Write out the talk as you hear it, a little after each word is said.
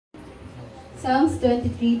Psalms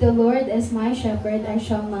 23. The Lord is my shepherd, I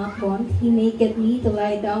shall not want. He maketh me to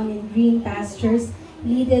lie down in green pastures,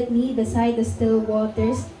 leadeth me beside the still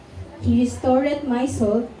waters. He restoreth my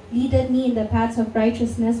soul, leadeth me in the paths of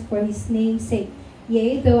righteousness for his name's sake.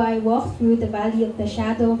 Yea, though I walk through the valley of the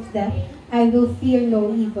shadow of death, I will fear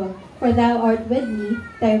no evil, for thou art with me,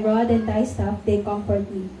 thy rod and thy staff, they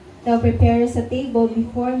comfort me. Thou preparest a table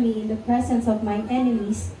before me in the presence of mine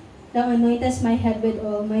enemies. Thou anointest my head with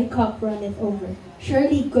oil, my cup runneth over.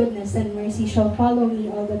 Surely goodness and mercy shall follow me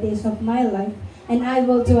all the days of my life, and I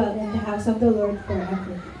will dwell in the house of the Lord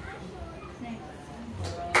forever.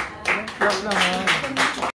 Wag naman.